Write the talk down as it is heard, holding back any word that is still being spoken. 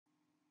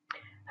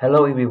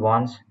Hello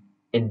everyone.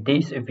 In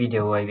this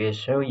video, I will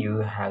show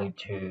you how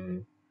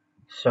to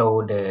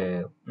show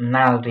the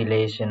null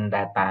relation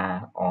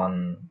data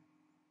on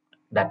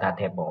data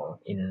table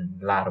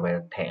in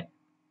Laravel 10.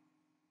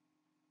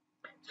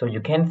 So you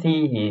can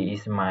see here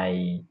is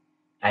my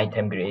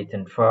item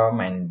creation form,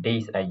 and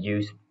this I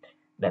use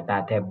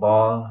data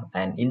table,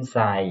 and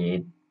inside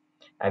it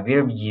I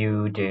will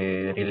view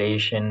the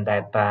relation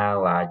data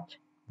like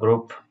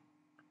group,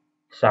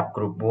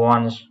 subgroup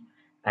 1,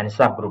 and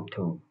subgroup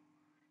 2.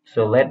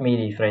 So let me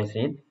refresh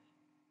it.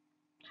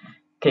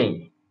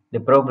 Okay, the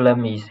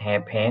problem is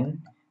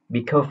happen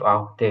because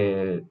of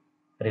the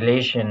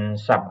relation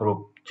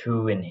subgroup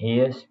 2 in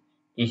here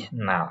is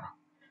null.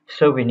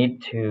 So we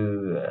need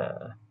to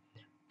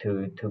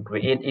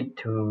create it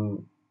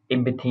to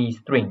empty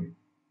string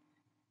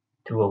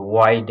to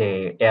avoid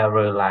the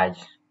error like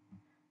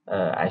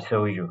I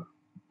show you.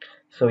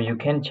 So you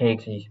can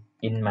check this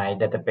in my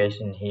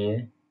database in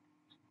here.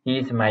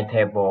 Here's my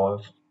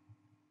tables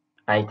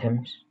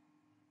items,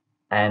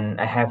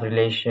 and I have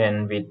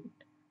relation with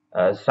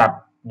sub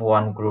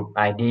 1 group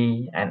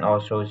ID and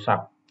also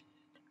sub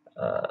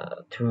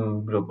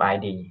 2 group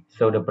ID.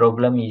 So the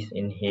problem is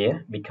in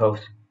here because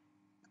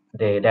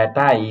the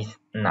data is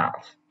null.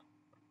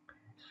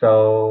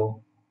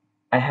 So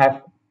I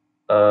have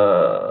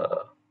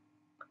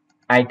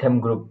item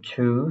group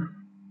 2,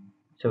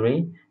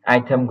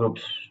 item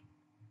groups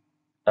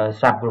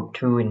subgroup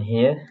 2 in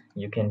here,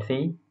 you can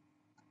see.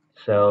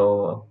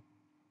 So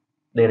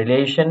the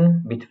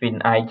relation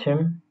between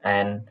item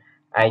and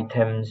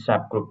item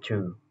subgroup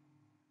 2.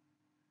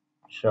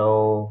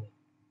 So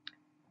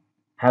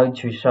how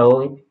to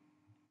solve it?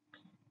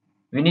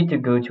 We need to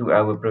go to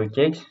our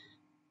projects,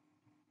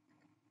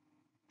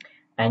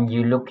 and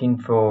you're looking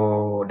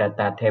for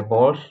data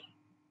tables.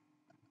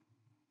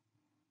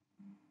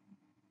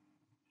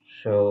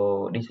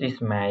 So this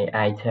is my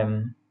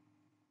item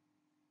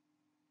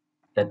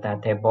data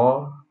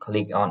table.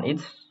 Click on it,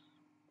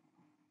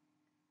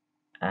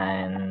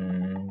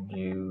 and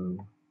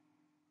you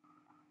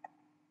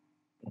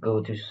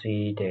go to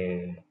see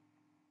the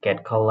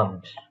get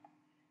columns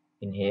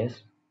in here.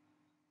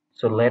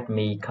 So let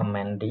me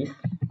comment this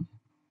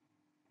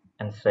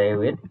and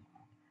save it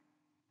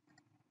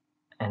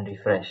and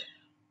refresh.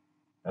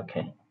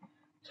 Okay,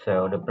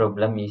 so the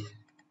problem is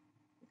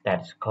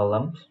that's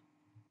columns.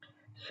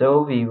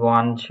 So we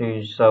want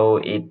to show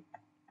it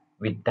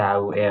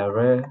without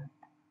error.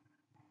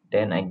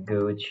 Then I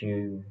go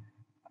to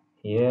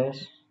here.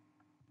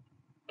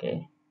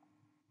 Okay,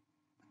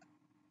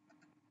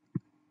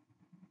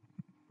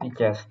 we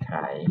just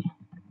try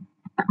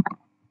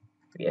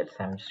create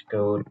some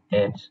code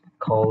as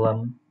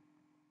column,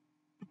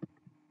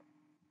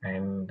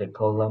 and the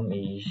column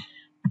is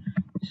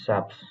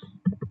subs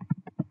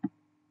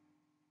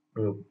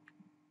group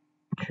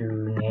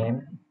 2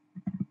 name.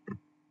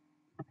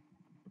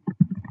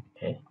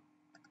 Okay,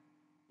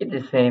 it's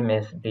the same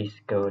as this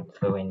code,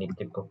 so I need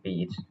to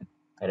copy it.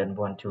 I don't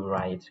want to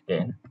write it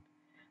again.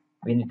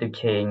 We need to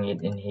change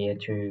it in here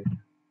to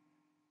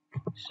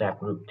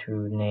subgroup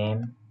 2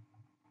 name,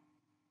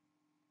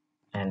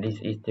 and this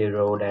is the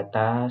raw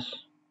data.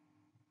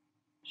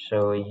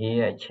 So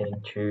here I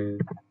change to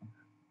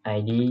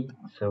ID,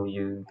 so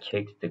you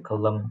check the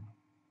column.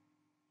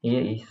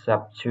 Here is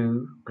sub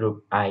 2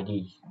 group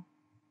ID.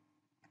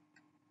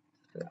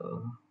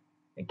 So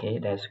okay,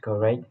 that's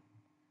correct.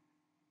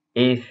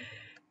 If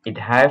it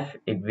have,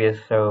 it will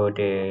show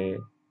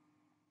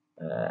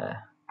uh,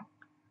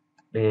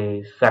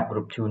 the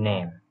subgroup 2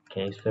 name.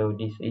 Okay, so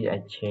this is I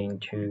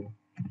change to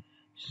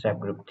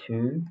subgroup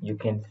 2. You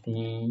can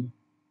see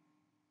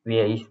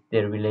where is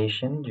the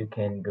relation. You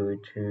can go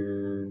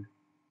to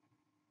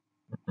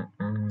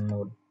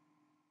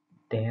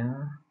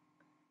there,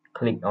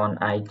 click on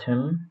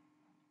item,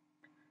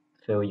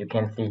 so you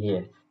can see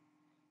here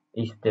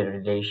is the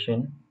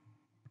relation,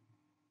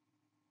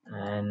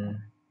 and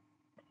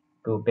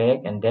go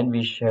back, and then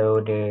we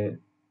show the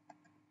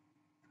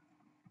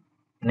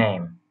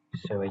name.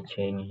 So I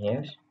change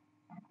here.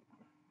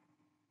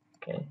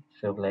 Okay,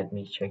 so let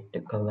me check the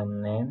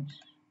column names.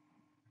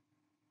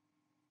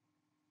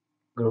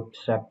 Group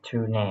sub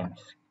 2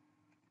 names.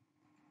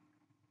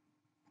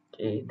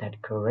 Okay, that's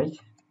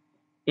correct.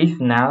 If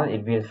now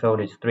it will show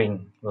the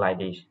string like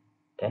this.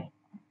 Okay,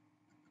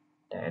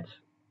 that's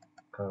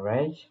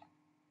correct.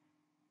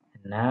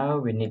 And now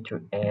we need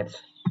to add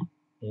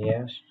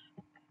here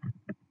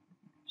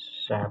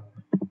sub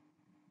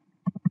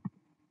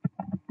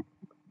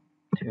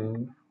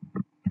 2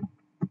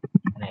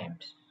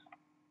 names.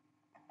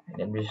 And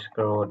then we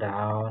scroll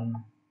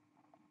down.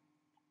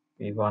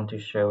 We want to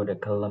show the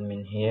column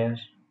in here.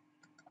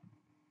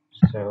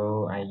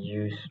 So I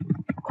use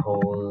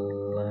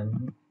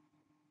column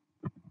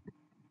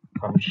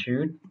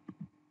compute.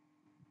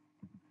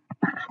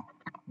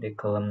 The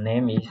column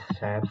name is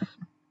subs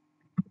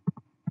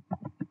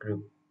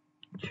group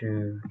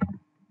 2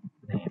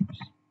 names.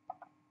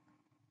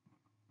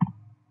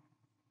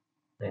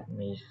 Let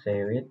me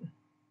save it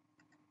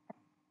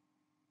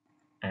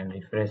and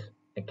refresh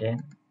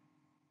again.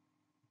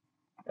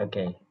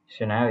 Okay,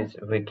 so now it's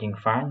working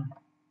fine.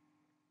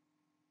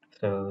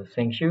 So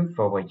thank you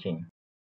for watching.